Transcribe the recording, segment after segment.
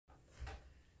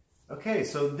Okay,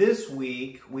 so this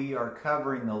week we are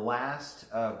covering the last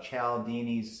of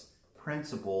Cialdini's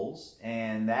principles,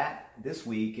 and this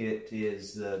week it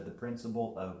is the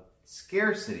principle of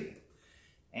scarcity.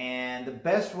 And the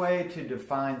best way to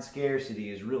define scarcity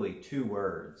is really two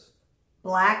words.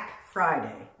 Black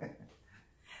Friday.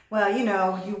 Well, you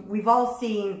know, we've all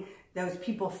seen those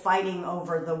people fighting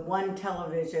over the one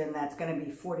television that's going to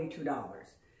be $42.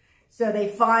 So they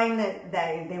find that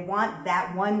they want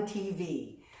that one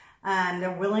TV. And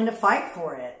they're willing to fight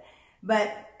for it.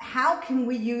 But how can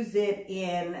we use it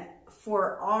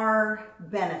for our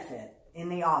benefit in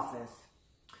the office?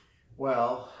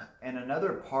 Well, and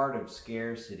another part of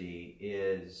scarcity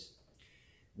is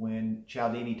when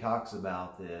Cialdini talks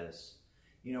about this,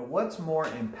 you know, what's more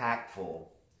impactful?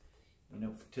 You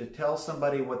know, to tell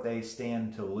somebody what they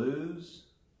stand to lose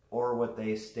or what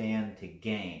they stand to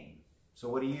gain. So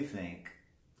what do you think?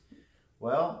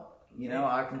 Well, you know,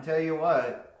 I can tell you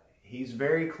what. He's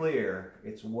very clear.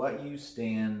 It's what you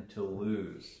stand to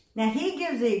lose. Now, he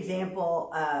gives the example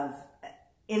of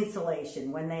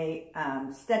insulation. When they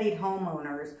studied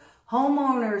homeowners,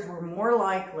 homeowners were more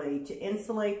likely to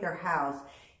insulate their house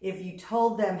if you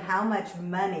told them how much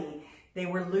money they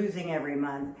were losing every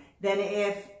month than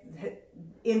if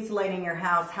insulating your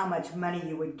house, how much money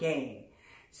you would gain.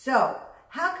 So,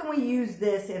 how can we use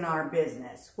this in our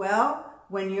business? Well,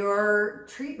 when you're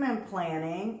treatment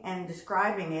planning and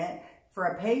describing it for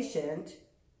a patient,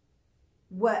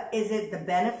 what is it, the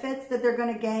benefits that they're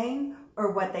going to gain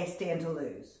or what they stand to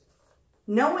lose?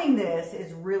 Knowing this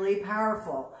is really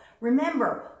powerful.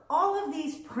 Remember, all of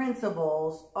these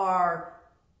principles are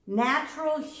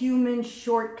natural human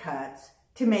shortcuts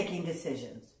to making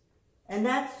decisions. And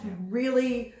that's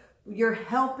really, you're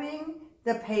helping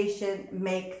the patient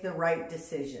make the right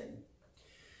decision.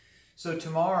 So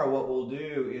tomorrow what we'll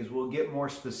do is we'll get more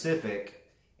specific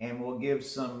and we'll give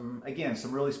some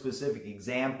really specific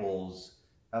examples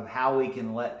of how we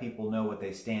can let people know what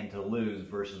they stand to lose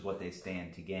versus what they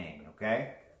stand to gain,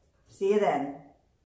 okay? See you then.